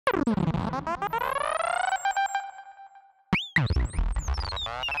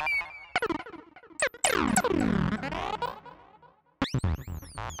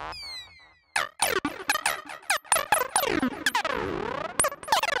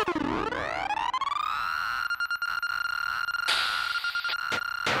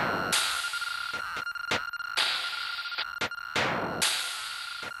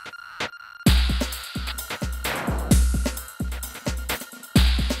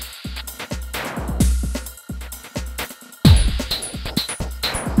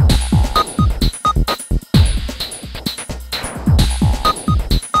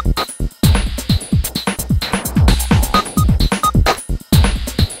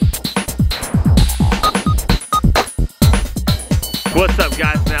What's up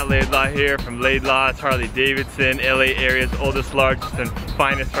guys, Matt Laidlaw here from Laidlaw. It's Harley-Davidson, LA area's oldest, largest, and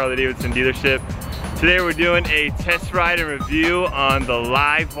finest Harley-Davidson dealership. Today we're doing a test ride and review on the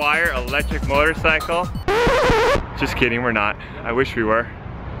LiveWire electric motorcycle. Just kidding, we're not. I wish we were.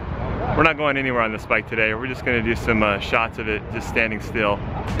 We're not going anywhere on this bike today. We're just gonna do some shots of it just standing still.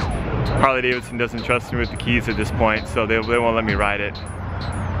 Harley-Davidson doesn't trust me with the keys at this point, so they won't let me ride it.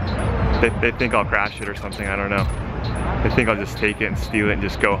 They think I'll crash it or something, I don't know. I think I'll just take it and steal it and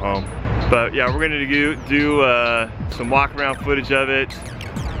just go home. But yeah, we're gonna do some walk around footage of it.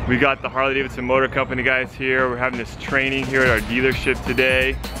 We got the Harley-Davidson Motor Company guys here. We're having this training here at our dealership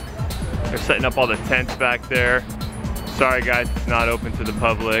today. They're setting up all the tents back there. Sorry guys, it's not open to the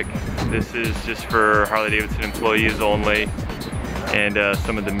public. This is just for Harley-Davidson employees only and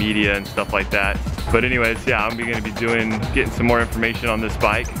some of the media and stuff like that. But anyways, yeah, I'm gonna be getting some more information on this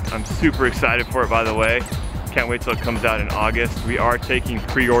bike. I'm super excited for it, by the way. Can't wait till it comes out in August. We are taking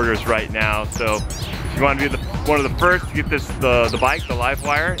pre-orders right now, so if you want to be one of the first to get the bike, the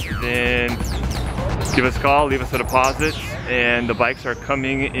LiveWire, then give us a call, leave us a deposit, and the bikes are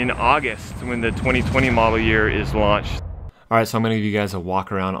coming in August when the 2020 model year is launched. All right, so I'm gonna give you guys a walk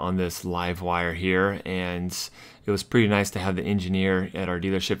around on this LiveWire here, and it was pretty nice to have the engineer at our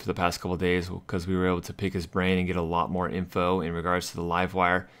dealership for the past couple of days because we were able to pick his brain and get a lot more info in regards to the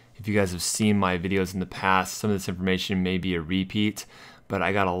LiveWire. If you guys have seen my videos in the past, some of this information may be a repeat, but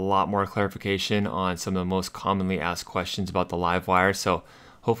I got a lot more clarification on some of the most commonly asked questions about the LiveWire. So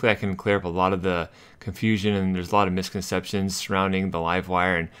hopefully I can clear up a lot of the confusion, and there's a lot of misconceptions surrounding the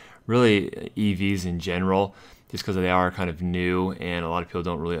LiveWire and really EVs in general, just because they are kind of new and a lot of people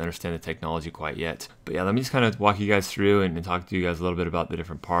don't really understand the technology quite yet. But yeah, let me just kind of walk you guys through and talk to you guys a little bit about the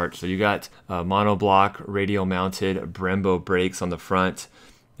different parts. So you got monoblock radial mounted Brembo brakes on the front,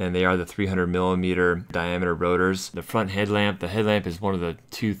 and they are the 300mm diameter rotors. The front headlamp, the headlamp is one of the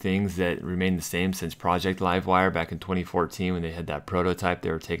two things that remained the same since Project LiveWire back in 2014 when they had that prototype they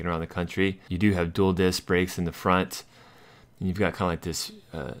were taking around the country. You do have dual disc brakes in the front, and you've got kind of like this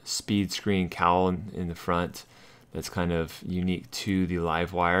speed screen cowl in the front that's kind of unique to the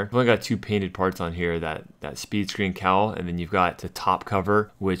LiveWire. We've only got two painted parts on here, that speed screen cowl, and then you've got the top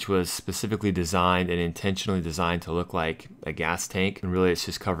cover, which was specifically designed and intentionally designed to look like a gas tank, and really it's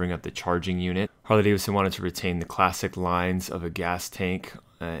just covering up the charging unit. Harley-Davidson wanted to retain the classic lines of a gas tank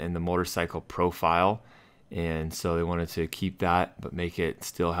and the motorcycle profile, and so they wanted to keep that but make it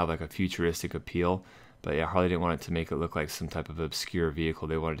still have like a futuristic appeal. But yeah, Harley didn't want it to make it look like some type of obscure vehicle.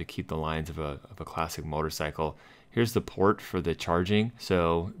 They wanted to keep the lines of a classic motorcycle. Here's the port for the charging.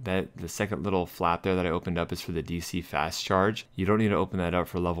 So the second little flap there that I opened up is for the DC fast charge. You don't need to open that up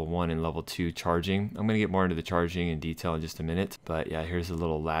for level 1 and level 2 charging. I'm gonna get more into the charging in detail in just a minute. But yeah, here's a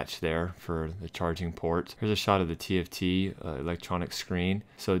little latch there for the charging port. Here's a shot of the TFT electronic screen.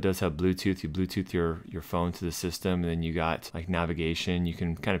 So it does have Bluetooth. You Bluetooth your phone to the system, and then you got like navigation. You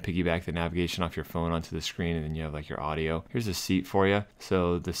can kind of piggyback the navigation off your phone onto the screen, and then you have like your audio. Here's a seat for you.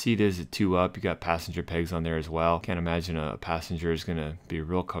 So the seat is 2 up. You got passenger pegs on there as well. Can't imagine a passenger is gonna be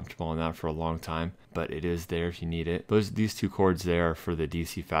real comfortable on that for a long time, but it is there if you need it. These two cords there are for the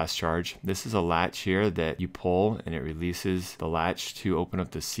DC fast charge. This is a latch here that you pull and it releases the latch to open up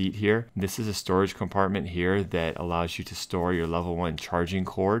the seat here. This is a storage compartment here that allows you to store your level 1 charging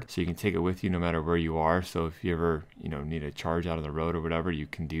cord, so you can take it with you no matter where you are. So if you ever need a charge out on the road or whatever, you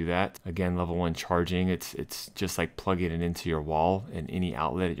can do that. Again, level 1 charging, it's just like plugging it into your wall in any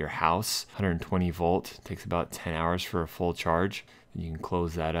outlet at your house. 120 volt, takes about 10 hours for a full charge, and you can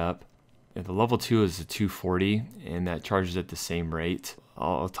close that up. The level 2 is a 240, and that charges at the same rate.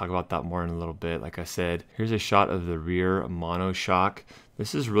 I'll talk about that more in a little bit. Like I said, here's a shot of the rear monoshock.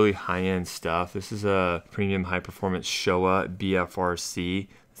 This is really high-end stuff. This is a premium high-performance Showa BFRC.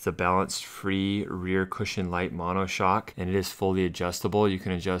 It's a balanced free rear cushion light monoshock, and it is fully adjustable. You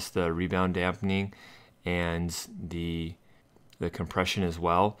can adjust the rebound dampening and the the compression as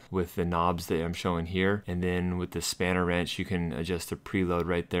well with the knobs that I'm showing here. And then with the spanner wrench, you can adjust the preload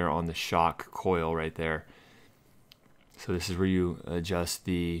right there on the shock coil right there. So this is where you adjust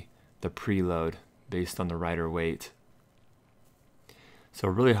the preload based on the rider weight. So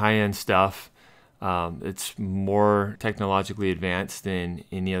really high-end stuff. It's more technologically advanced than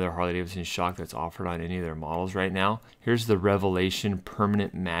any other Harley-Davidson shock that's offered on any of their models right now. Here's the Revelation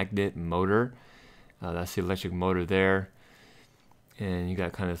permanent magnet motor. That's the electric motor there. And you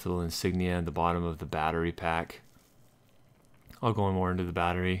got kind of this little insignia at the bottom of the battery pack. I'll go more into the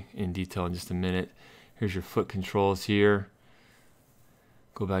battery in detail in just a minute. Here's your foot controls here.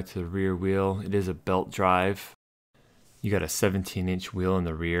 Go back to the rear wheel. It is a belt drive. You got a 17-inch wheel in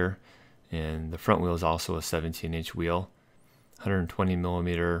the rear, and the front wheel is also a 17-inch wheel. 120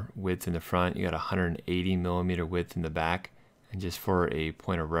 millimeter width in the front. You got 180 millimeter width in the back. And just for a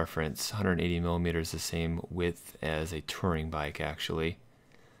point of reference, 180 millimeters is the same width as a touring bike actually.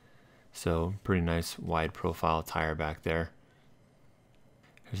 So pretty nice wide profile tire back there.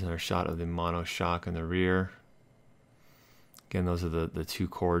 Here's another shot of the mono shock in the rear. Again, those are the two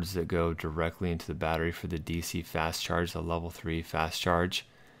cords that go directly into the battery for the DC fast charge, the level 3 fast charge.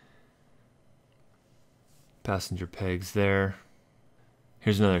 Passenger pegs there.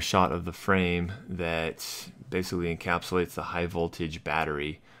 Here's another shot of the frame that basically encapsulates the high voltage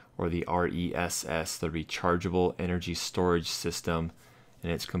battery, or the RESS, the rechargeable energy storage system.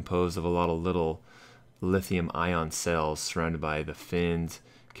 And it's composed of a lot of little lithium ion cells surrounded by the finned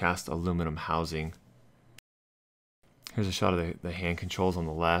cast aluminum housing. Here's a shot of the hand controls on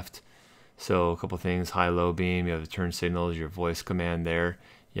the left. So a couple things: high, low beam, you have the turn signals, your voice command there.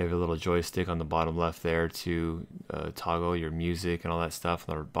 You have a little joystick on the bottom left there to toggle your music and all that stuff.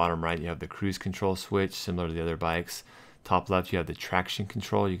 On the bottom right, you have the cruise control switch, similar to the other bikes. Top left, you have the traction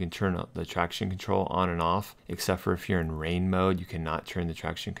control. You can turn the traction control on and off, except for if you're in rain mode. You cannot turn the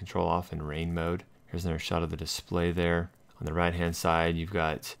traction control off in rain mode. Here's another shot of the display there. On the right-hand side, you've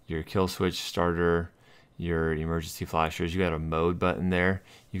got your kill switch, starter, your emergency flashers. You got a mode button there.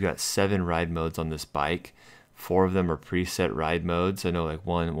 You've got 7 ride modes on this bike. 4 of them are preset ride modes. I know like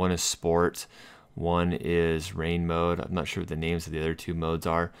one is sport, one is rain mode. I'm not sure what the names of the other 2 modes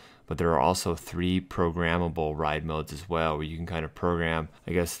are, but there are also 3 programmable ride modes as well, where you can kind of program,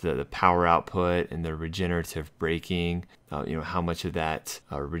 I guess, the power output and the regenerative braking. You know, how much of that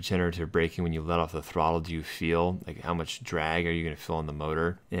regenerative braking when you let off the throttle do you feel? Like how much drag are you going to feel on the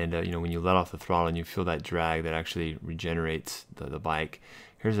motor? And you know, when you let off the throttle and you feel that drag, that actually regenerates the bike.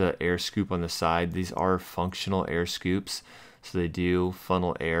 Here's an air scoop on the side. These are functional air scoops, so they do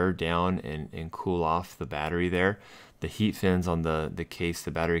funnel air down and cool off the battery there. The heat fins on the case,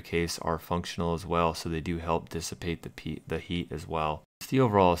 the battery case, are functional as well, so they do help dissipate the heat as well. The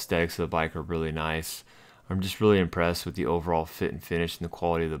overall aesthetics of the bike are really nice. I'm just really impressed with the overall fit and finish and the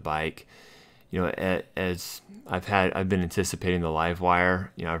quality of the bike. You know, as I've been anticipating the LiveWire.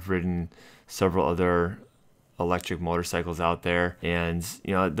 You know, I've ridden several other electric motorcycles out there, and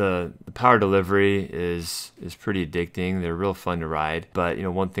you know, the power delivery is pretty addicting. They're real fun to ride, but you know,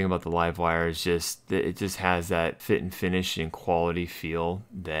 one thing about the LiveWire is just that it just has that fit and finish and quality feel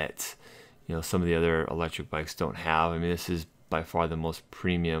that, you know, some of the other electric bikes don't have. I mean, this is by far the most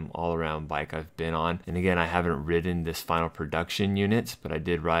premium all-around bike I've been on. And again, I haven't ridden this final production unit, but I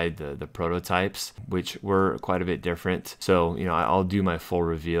did ride the prototypes, which were quite a bit different. So, you know, I'll do my full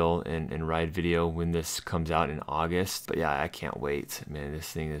reveal and ride video when this comes out in August. But yeah, I can't wait. Man, this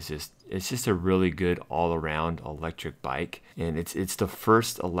thing is it's just a really good all-around electric bike, and it's the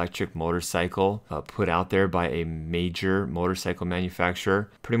first electric motorcycle put out there by a major motorcycle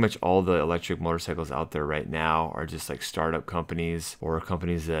manufacturer. Pretty much all the electric motorcycles out there right now are just like startup companies, or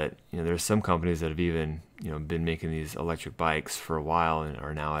companies that, you know, there's some companies that have even, you know, been making these electric bikes for a while and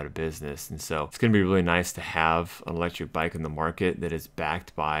are now out of business. And so it's going to be really nice to have an electric bike in the market that is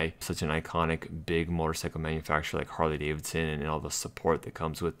backed by such an iconic big motorcycle manufacturer like Harley-Davidson, and all the support that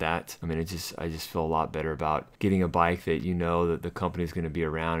comes with that. I mean, I just feel a lot better about getting a bike that you know that the company is going to be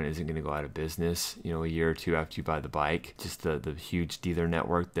around and isn't going to go out of business, you know, a year or two after you buy the bike. Just the huge dealer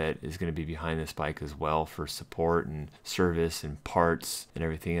network that is going to be behind this bike as well for support and service and parts and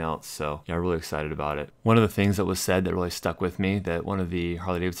everything else. So yeah, I'm really excited about it. One of the things that was said that really stuck with me, that one of the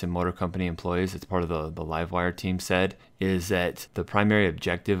Harley-Davidson Motor Company employees that's part of the LiveWire team said, is that the primary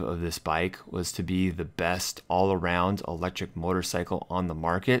objective of this bike was to be the best all-around electric motorcycle on the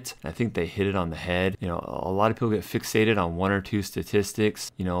market. I think they hit it on the head. You know, a lot of people get fixated on 1 or 2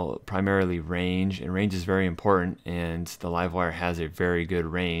 statistics, you know, primarily range, and range is very important, and the LiveWire has a very good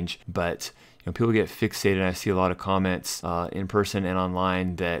range, but people get fixated. I see a lot of comments in person and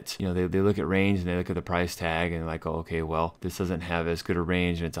online that they look at range and they look at the price tag and like, oh, okay, well, this doesn't have as good a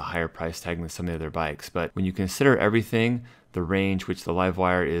range and it's a higher price tag than some of the other bikes. But when you consider everything, the range, which the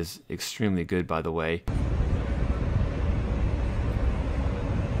LiveWire is extremely good, by the way.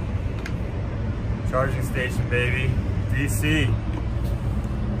 Charging station, baby. DC.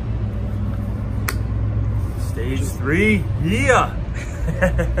 Stage 3. Yeah.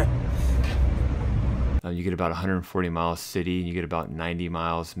 You get about 140 miles city, and you get about 90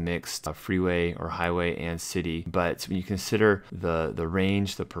 miles mixed freeway or highway and city. But when you consider the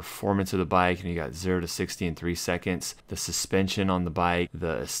range, the performance of the bike, and you got 0 to 60 in 3 seconds, the suspension on the bike,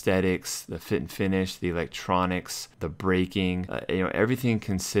 the aesthetics, the fit and finish, the electronics, the braking, everything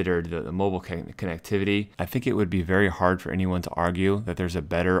considered, the mobile connectivity, I think it would be very hard for anyone to argue that there's a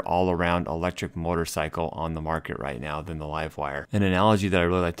better all-around electric motorcycle on the market right now than the LiveWire. An analogy that I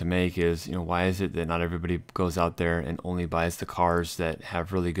really like to make is, why is it that not everybody goes out there and only buys the cars that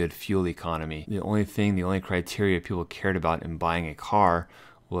have really good fuel economy? The only criteria people cared about in buying a car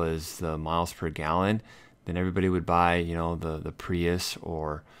was the miles per gallon. Then everybody would buy, the Prius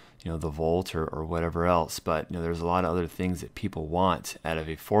or the Volt or whatever else. But there's a lot of other things that people want out of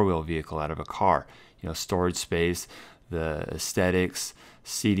a four-wheel vehicle, out of a car. Storage space, the aesthetics,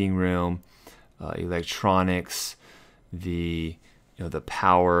 seating room, electronics, the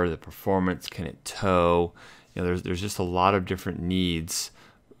power, the performance, can it tow? There's just a lot of different needs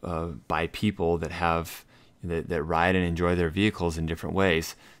by people that have that ride and enjoy their vehicles in different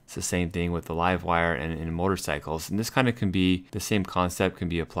ways. It's the same thing with the LiveWire and motorcycles. And this kind of can be, the same concept can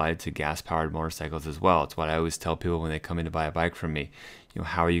be applied to gas-powered motorcycles as well. It's what I always tell people when they come in to buy a bike from me.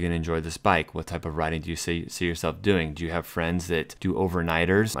 How are you going to enjoy this bike? What type of riding do you see yourself doing? Do you have friends that do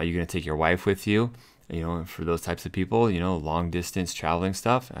overnighters? Are you going to take your wife with you? For those types of people, long distance traveling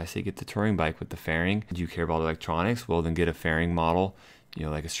stuff, I say get the touring bike with the fairing. Do you care about electronics? Well, then get a fairing model,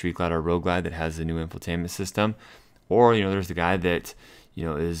 like a Street Glide or Road Glide that has the new infotainment system. Or, there's the guy that,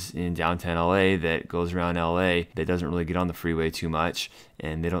 is in downtown LA that goes around LA that doesn't really get on the freeway too much,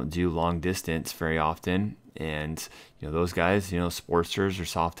 and they don't do long distance very often. And those guys, Sportsters or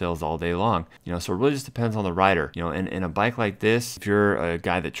Softails all day long. So it really just depends on the rider. And a bike like this, if you're a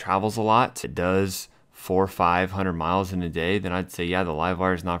guy that travels a lot, it does 400 or 500 miles in a day, then I'd say, yeah, the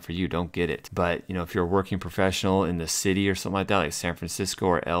LiveWire is not for you. Don't get it. But if you're a working professional in the city or something like that, like San Francisco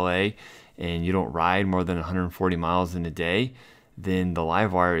or LA, and you don't ride more than 140 miles in a day, then the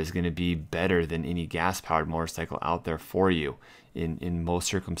LiveWire is going to be better than any gas-powered motorcycle out there for you in most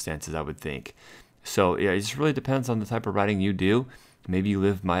circumstances, I would think. So yeah, it just really depends on the type of riding you do. Maybe you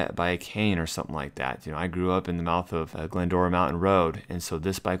live by a cane or something like that. I grew up in the mouth of Glendora Mountain Road, and so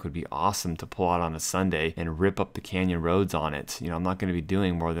this bike would be awesome to pull out on a Sunday and rip up the canyon roads on it. I'm not going to be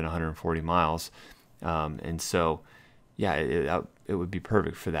doing more than 140 miles. And so, yeah, it would be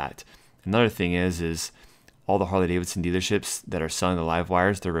perfect for that. Another thing is all the Harley-Davidson dealerships that are selling the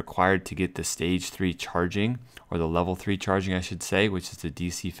LiveWires, they're required to get the stage 3 charging, or the level 3 charging, I should say, which is the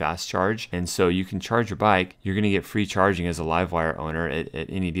DC fast charge. And so you can charge your bike. You're going to get free charging as a LiveWire owner at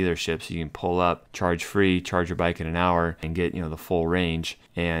any dealership. So you can pull up, charge free, charge your bike in an hour, and get the full range.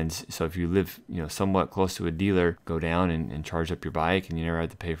 And so if you live somewhat close to a dealer, go down and charge up your bike, and you never have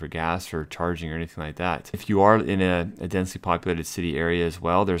to pay for gas or charging or anything like that. If you are in a densely populated city area as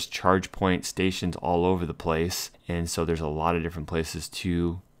well, there's charge point stations all over the place. And so there's a lot of different places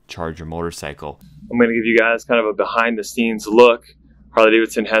to charge your motorcycle. I'm going to give you guys kind of a behind the scenes look.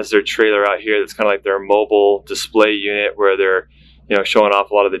 Harley-Davidson has their trailer out here that's kind of like their mobile display unit where they're showing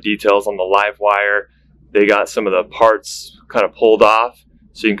off a lot of the details on the LiveWire. They got some of the parts kind of pulled off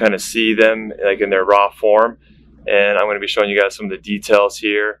so you can kind of see them like in their raw form. And I'm going to be showing you guys some of the details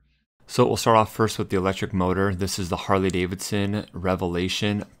here. So we'll start off first with the electric motor. This is the Harley-Davidson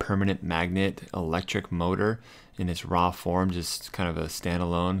Revelation permanent magnet electric motor in its raw form, just kind of a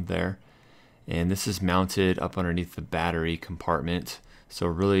standalone there. And this is mounted up underneath the battery compartment. So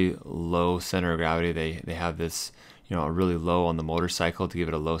really low center of gravity. They have this, really low on the motorcycle to give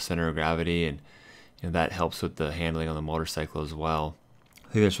it a low center of gravity, and that helps with the handling on the motorcycle as well.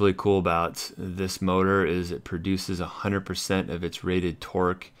 I think that's really cool about this motor is it produces 100% of its rated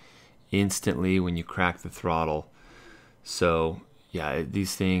torque instantly when you crack the throttle. So yeah,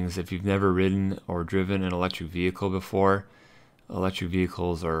 these things, if you've never ridden or driven an electric vehicle before, electric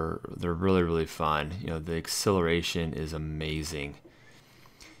vehicles they're really, really fun. The acceleration is amazing.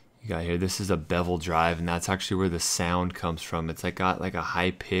 You got here, this is a bevel drive, and that's actually where the sound comes from. It's got like a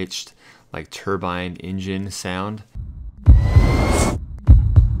high-pitched, like turbine engine sound.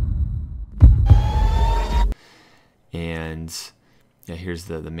 And yeah, here's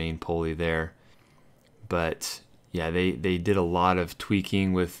the main pulley there. But yeah, they did a lot of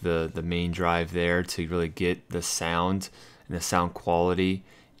tweaking with the main drive there to really get the sound and the sound quality,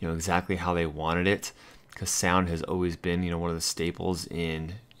 exactly how they wanted it. Because sound has always been, one of the staples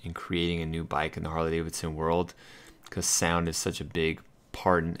in creating a new bike in the Harley-Davidson world. Because sound is such a big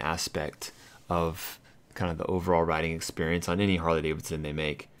part and aspect of kind of the overall riding experience on any Harley-Davidson they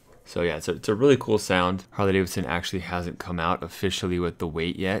make. So yeah, it's a really cool sound. Harley-Davidson actually hasn't come out officially with the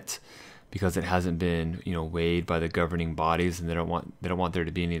weight yet, because it hasn't been weighed by the governing bodies, and they don't want there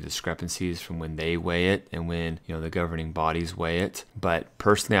to be any discrepancies from when they weigh it and when the governing bodies weigh it. But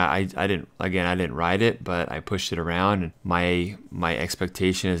personally, I didn't ride it, but I pushed it around, and my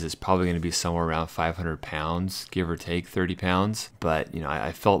expectation is it's probably going to be somewhere around 500 pounds, give or take 30 pounds. But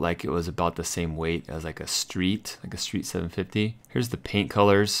I felt like it was about the same weight as like a street 750. Here's the paint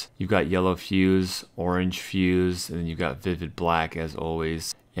colors. You've got yellow fuse, orange fuse, and then you've got vivid black as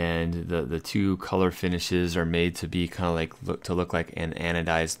always. And the two color finishes are made to be kind of like look like an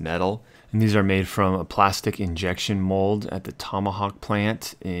anodized metal. And these are made from a plastic injection mold at the Tomahawk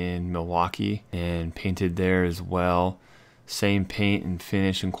plant in Milwaukee, and painted there as well. Same paint and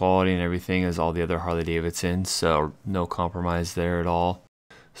finish and quality and everything as all the other Harley-Davidsons, so no compromise there at all.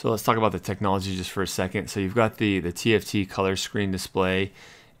 So let's talk about the technology just for a second. So you've got the TFT color screen display,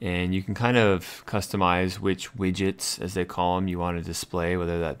 and you can kind of customize which widgets, as they call them, you want to display,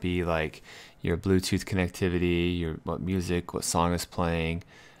 whether that be like your Bluetooth connectivity, what music, what song is playing,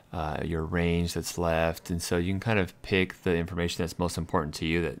 your range that's left. And so you can kind of pick the information that's most important to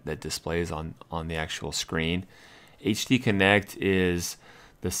you that displays on the actual screen. HD Connect is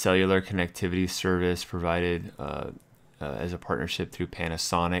the cellular connectivity service provided as a partnership through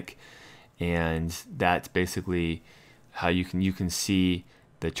Panasonic, and that's basically how you can see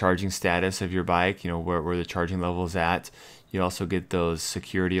the charging status of your bike, where the charging level is at. You also get those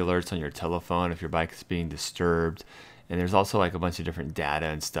security alerts on your telephone if your bike is being disturbed. And there's also like a bunch of different data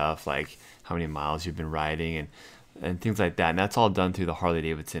and stuff, like how many miles you've been riding and things like that. And that's all done through the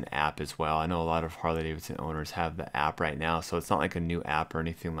Harley-Davidson app as well. I know a lot of Harley-Davidson owners have the app right now, so it's not like a new app or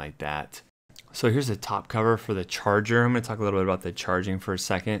anything like that. So here's the top cover for the charger. I'm going to talk a little bit about the charging for a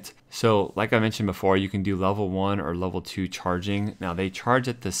second. So like I mentioned before, you can do level 1 or level 2 charging. Now they charge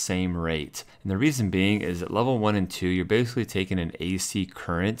at the same rate. And the reason being is at level 1 and 2, you're basically taking an AC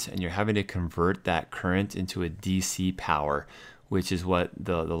current and you're having to convert that current into a DC power, which is what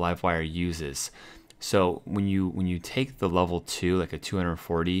the LiveWire uses. So when you take the level 2, like a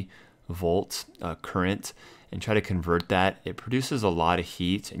 240 volt current, and try to convert that, it produces a lot of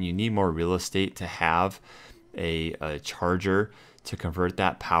heat, and you need more real estate to have a charger to convert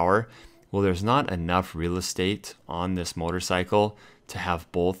that power. Well, there's not enough real estate on this motorcycle to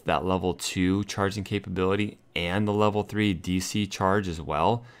have both that level 2 charging capability and the level 3 DC charge as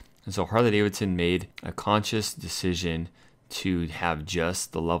well. And so Harley-Davidson made a conscious decision to have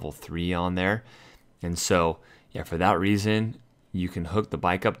just the level 3 on there. And so, yeah, for that reason, you can hook the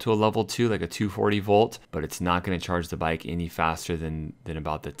bike up to a level 2, like a 240 volt, but it's not going to charge the bike any faster than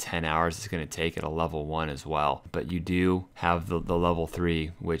about the 10 hours it's going to take at a level 1 as well. But you do have the level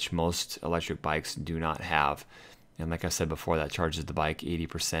 3, which most electric bikes do not have. And like I said before, that charges the bike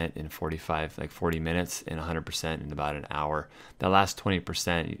 80% in 40 minutes and 100% in about an hour. That last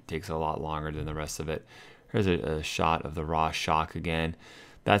 20% takes a lot longer than the rest of it. Here's a shot of the raw shock again.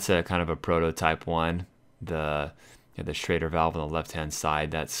 That's a kind of a prototype one. The Schrader valve on the left-hand side,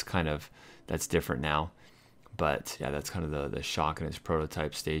 that's different now. But yeah, that's kind of the shock in its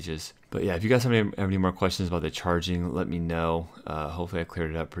prototype stages. But yeah, if you guys have any more questions about the charging, let me know. Hopefully I cleared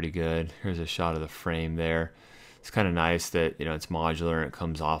it up pretty good. Here's a shot of the frame there. It's kind of nice that it's modular and it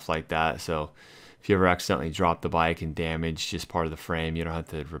comes off like that. So if you ever accidentally drop the bike and damage just part of the frame, you don't have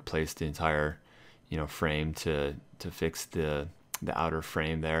to replace the entire frame to fix the outer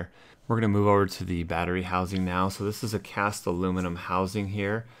frame there. We're going to move over to the battery housing now. So this is a cast aluminum housing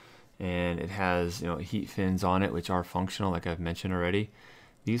here, and it has heat fins on it, which are functional, like I've mentioned already.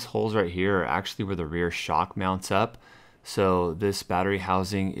 These holes right here are actually where the rear shock mounts up. So this battery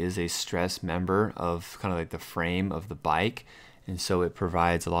housing is a stress member of kind of like the frame of the bike, and so it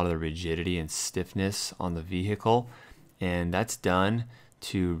provides a lot of the rigidity and stiffness on the vehicle, and that's done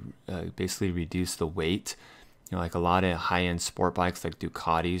to basically reduce the weight. Like a lot of high-end sport bikes like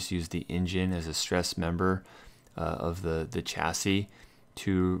Ducatis use the engine as a stress member of the chassis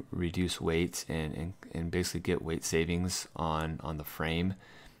to reduce weight and basically get weight savings on the frame.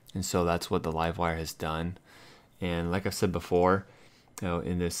 And so that's what the LiveWire has done. And like I've said before,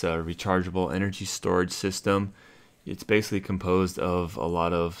 in this rechargeable energy storage system, it's basically composed of a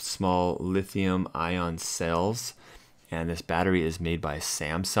lot of small lithium-ion cells. and this battery is made by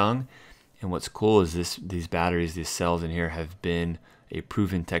Samsung. And what's cool is these batteries, these cells in here have been a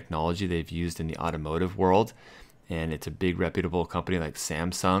proven technology they've used in the automotive world, and it's a big reputable company like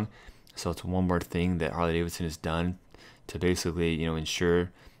Samsung. So it's one more thing that Harley-Davidson has done to basically, you know,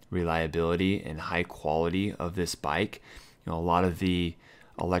 ensure reliability and high quality of this bike. You know, a lot of the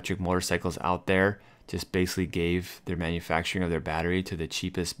electric motorcycles out there just basically gave their manufacturing of their battery to the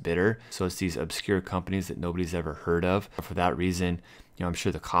cheapest bidder. So it's these obscure companies that nobody's ever heard of. For that reason, you know, I'm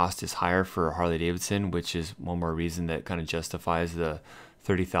sure the cost is higher for Harley-Davidson, which is one more reason that kind of justifies the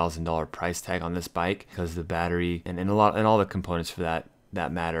 $30,000 price tag on this bike, because the battery and all the components for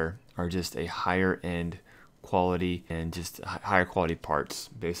that matter are just a higher end quality and just higher quality parts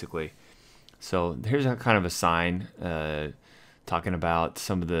basically. So here's a kind of a sign talking about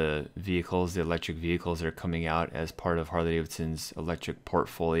some of the vehicles, the electric vehicles that are coming out as part of Harley-Davidson's electric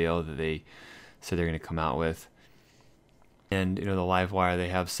portfolio that they said they're going to come out with. And you know, the LiveWire, they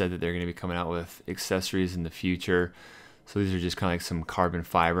have said that they're going to be coming out with accessories in the future. So these are just kind of like some carbon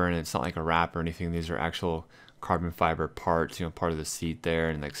fiber, and it's not like a wrap or anything. These are actual carbon fiber parts, you know, part of the seat there,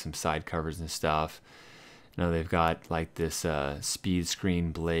 and like some side covers and stuff. You know, they've got like this speed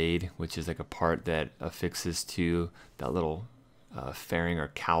screen blade, which is like a part that affixes to that little fairing or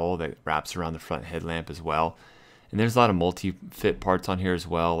cowl that wraps around the front headlamp as well. And there's a lot of multi-fit parts on here as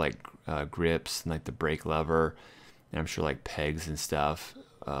well, like grips and like the brake lever, and I'm sure like pegs and stuff.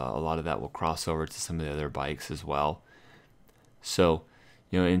 A lot of that will cross over to some of the other bikes as well. So,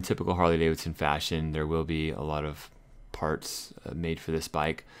 you know, in typical Harley-Davidson fashion, there will be a lot of parts made for this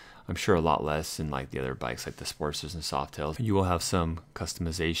bike. I'm sure a lot less than like the other bikes like the Sportsters and Softails. You will have some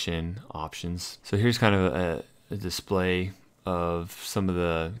customization options. So here's kind of a display of some of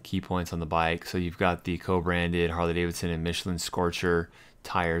the key points on the bike. So you've got the co-branded Harley-Davidson and Michelin Scorcher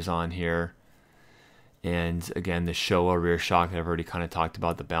tires on here. And again, the Showa rear shock that I've already kind of talked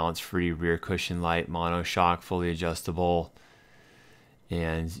about, the balance-free rear cushion light monoshock, fully adjustable.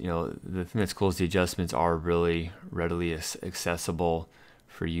 And you know, the thing that's cool is the adjustments are really readily accessible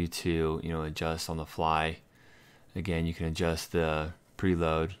for you to, you know, adjust on the fly. Again, you can adjust the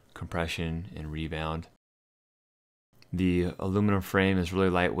preload, compression, and rebound. The aluminum frame is really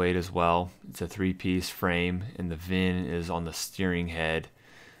lightweight as well. It's a 3-piece frame, and the VIN is on the steering head.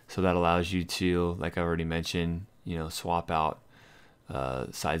 So that allows you to, like I already mentioned, you know, swap out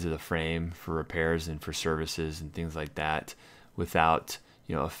sides of the frame for repairs and for services and things like that without,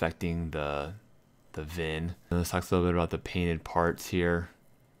 you know, affecting the VIN. And let's talk a little bit about the painted parts here.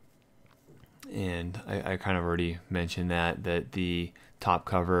 And I kind of already mentioned that the top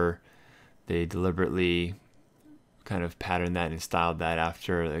cover, they deliberately kind of patterned that and styled that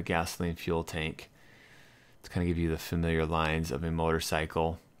after a gasoline fuel tank to kind of give you the familiar lines of a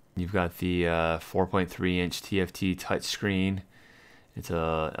motorcycle. You've got the 4.3-inch TFT touchscreen. It's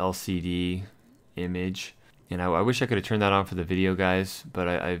a LCD image, and I wish I could have turned that on for the video, guys, but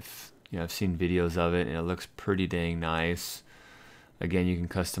I've seen videos of it and it looks pretty dang nice. Again, you can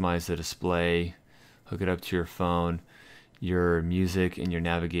customize the display, hook it up to your phone. Your music and your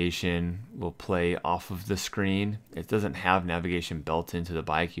navigation will play off of the screen. It doesn't have navigation built into the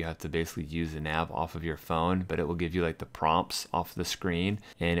bike. You have to basically use the nav off of your phone, but it will give you like the prompts off the screen,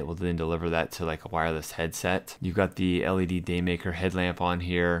 and it will then deliver that to like a wireless headset. You've got the LED Daymaker headlamp on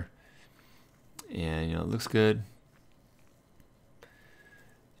here, and you know, it looks good.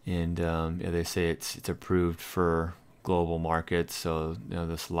 And yeah, they say it's approved for global markets, so you know,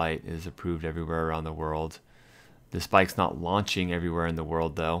 this light is approved everywhere around the world. This bike's not launching everywhere in the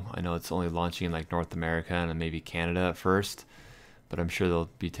world though. I know it's only launching in like North America and maybe Canada at first, but I'm sure they'll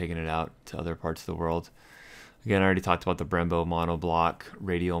be taking it out to other parts of the world. Again, I already talked about the Brembo monoblock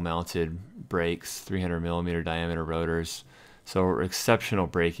radial mounted brakes, 300mm diameter rotors. So exceptional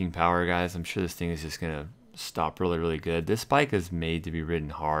braking power, guys. I'm sure this thing is just gonna stop really, really good. This bike is made to be ridden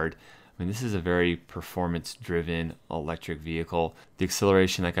hard. I mean, this is a very performance-driven electric vehicle. The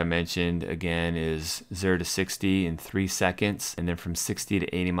acceleration, like I mentioned, again, is 0 to 60 in 3 seconds. And then from 60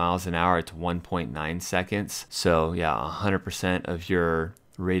 to 80 miles an hour, it's 1.9 seconds. So yeah, 100% of your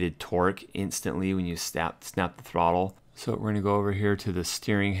rated torque instantly when you snap the throttle. So we're gonna go over here to the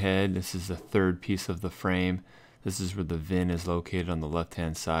steering head. This is the third piece of the frame. This is where the VIN is located on the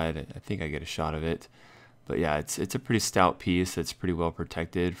left-hand side. I think I get a shot of it. But yeah, it's a pretty stout piece that's pretty well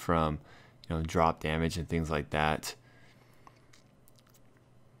protected from, you know, drop damage and things like that.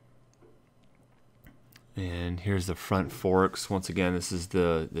 And here's the front forks. Once again, this is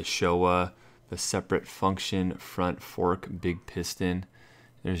the Showa, the separate function front fork big piston.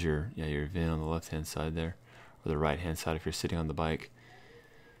 There's your VIN on the left hand side there, or the right hand side if you're sitting on the bike.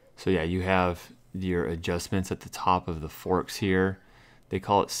 So yeah, you have your adjustments at the top of the forks here. They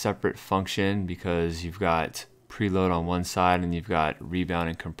call it separate function because you've got preload on one side and you've got rebound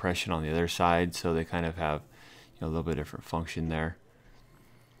and compression on the other side, so they kind of have, you know, a little bit different function there.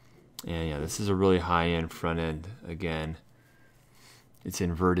 And yeah, this is a really high-end front end. Again, it's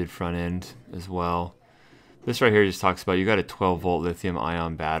inverted front end as well. This right here just talks about, you got a 12-volt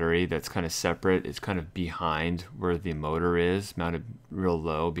lithium-ion battery that's kind of separate. It's kind of behind where the motor is, mounted real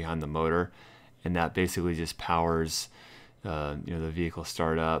low behind the motor, and that basically just powers you know, the vehicle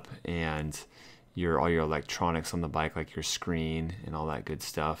startup and all your electronics on the bike, like your screen and all that good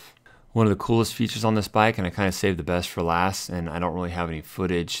stuff. One of the coolest features on this bike, and I kind of saved the best for last, and I don't really have any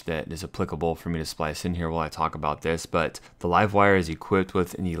footage that is applicable for me to splice in here while I talk about this, but the LiveWire is equipped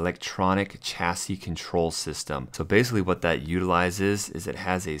with an electronic chassis control system. So basically what that utilizes is it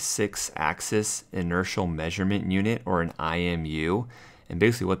has a 6-axis inertial measurement unit, or an IMU, and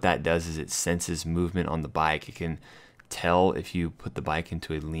basically what that does is it senses movement on the bike. It can tell if you put the bike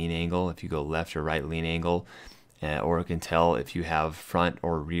into a lean angle, if you go left or right lean angle, or it can tell if you have front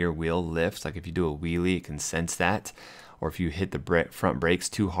or rear wheel lift. Like if you do a wheelie, it can sense that. Or if you hit the front brakes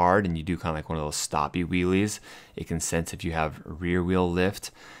too hard and you do kind of like one of those stoppy wheelies, it can sense if you have rear wheel lift.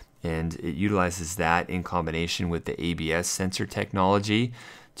 And it utilizes that in combination with the ABS sensor technology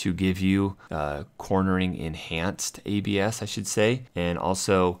to give you cornering enhanced ABS, I should say, and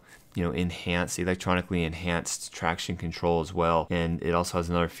also, you know, electronically enhanced traction control as well. And it also has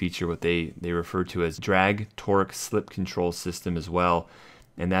another feature, what they refer to as drag torque slip control system as well,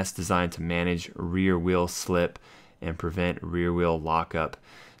 and that's designed to manage rear wheel slip and prevent rear wheel lockup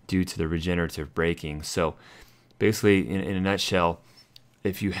due to the regenerative braking. So basically, in a nutshell,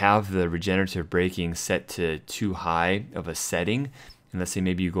 if you have the regenerative braking set to too high of a setting, and let's say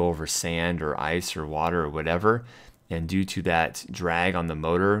maybe you go over sand or ice or water or whatever, and due to that drag on the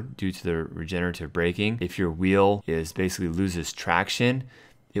motor, due to the regenerative braking, if your wheel basically loses traction,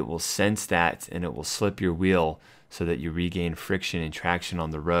 it will sense that and it will slip your wheel so that you regain friction and traction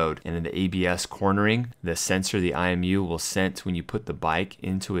on the road. And in the ABS cornering, the sensor, the IMU, will sense when you put the bike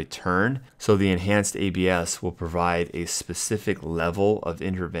into a turn. So the enhanced ABS will provide a specific level of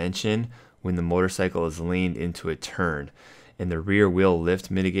intervention when the motorcycle is leaned into a turn. And the rear wheel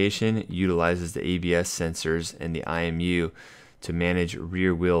lift mitigation utilizes the ABS sensors and the IMU to manage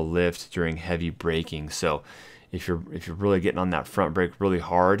rear wheel lift during heavy braking. So if you're really getting on that front brake really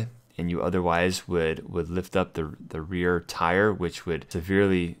hard and you otherwise would lift up the rear tire, which would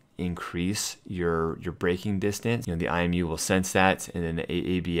severely increase your braking distance, you know, the IMU will sense that, and then the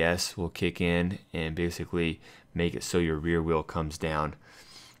ABS will kick in and basically make it so your rear wheel comes down.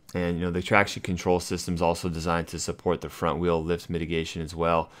 And you know, the traction control system is also designed to support the front wheel lift mitigation as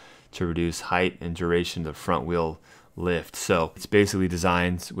well, to reduce height and duration of the front wheel lift. So it's basically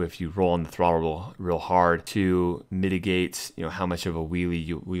designed, if you roll on the throttle real hard, to mitigate, you know, how much of a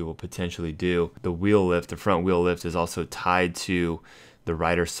wheelie we will potentially do. The wheel lift, the front wheel lift, is also tied to the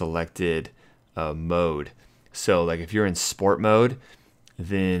rider selected mode. So like if you're in sport mode,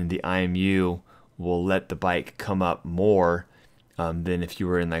 then the IMU will let the bike come up more than if you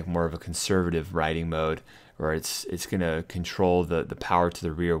were in like more of a conservative riding mode, or it's going to control the power to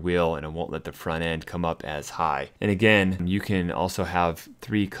the rear wheel and it won't let the front end come up as high. And again, you can also have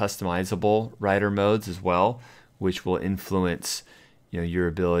 3 customizable rider modes as well, which will influence, you know, your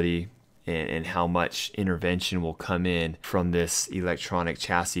ability and how much intervention will come in from this electronic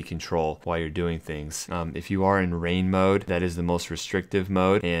chassis control while you're doing things. If you are in rain mode, that is the most restrictive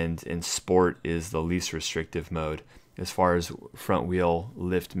mode, and in sport is the least restrictive mode as far as front wheel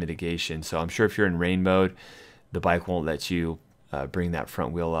lift mitigation. So I'm sure if you're in rain mode, the bike won't let you bring that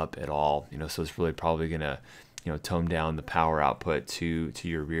front wheel up at all. You know, so it's really probably gonna, you know, tone down the power output to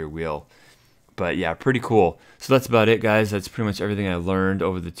your rear wheel. But yeah, pretty cool. So that's about it, guys. That's pretty much everything I learned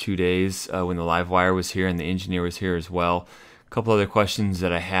over the 2 days when the LiveWire was here and the engineer was here as well. A couple other questions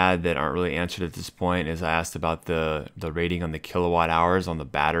that I had that aren't really answered at this point is I asked about the rating on the kilowatt hours on the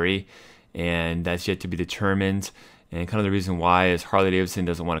battery, and that's yet to be determined. And kind of the reason why is Harley-Davidson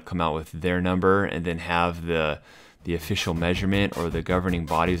doesn't want to come out with their number and then have the official measurement or the governing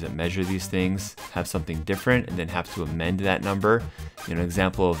bodies that measure these things have something different and then have to amend that number. You know, an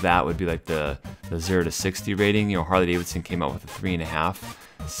example of that would be like the 0 to 60 rating. You know, Harley-Davidson came out with a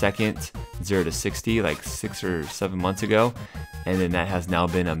 3.5 second 0 to 60 like 6 or 7 months ago, and then that has now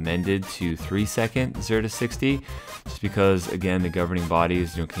been amended to 3 second 0 to 60, just because again the governing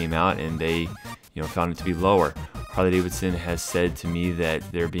bodies, you know, came out and they, you know, found it to be lower. Harley-Davidson has said to me that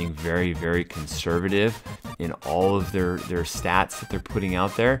they're being very, very conservative in all of their stats that they're putting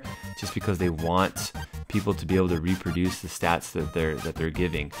out there, just because they want people to be able to reproduce the stats that they're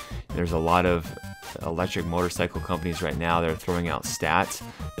giving. There's a lot of electric motorcycle companies right now that are throwing out stats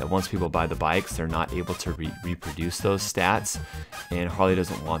that once people buy the bikes, they're not able to reproduce those stats, and Harley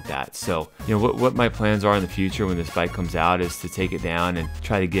doesn't want that. So, you know, what my plans are in the future when this bike comes out is to take it down and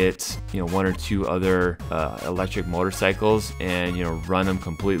try to get, you know, 1 or 2 other electric motorcycles and, you know, run them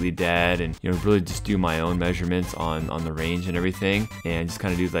completely dead, and, you know, really just do my own measurements on the range and everything, and just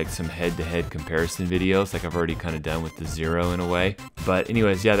kind of do like some head-to-head comparison videos like I've already kind of done with the Zero in a way. But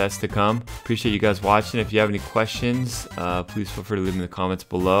anyways, yeah, that's to come. Appreciate you guys watching. If you have any questions, please feel free to leave them in the comments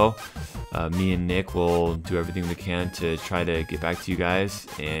below. Me and Nick will do everything we can to try to get back to you guys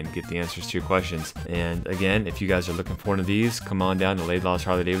and get the answers to your questions. And again, if you guys are looking for one of these, come on down to Laidlaw's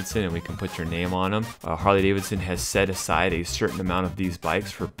Harley-Davidson and we can put your name on them. Harley-Davidson has set aside a certain amount of these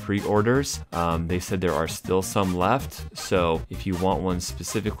bikes for pre-orders. They said there are still some left, so if you want one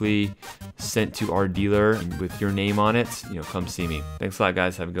specifically sent to our dealer with your name on it, you know, come see me. Thanks a lot,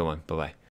 guys. Have a good one. Bye-bye.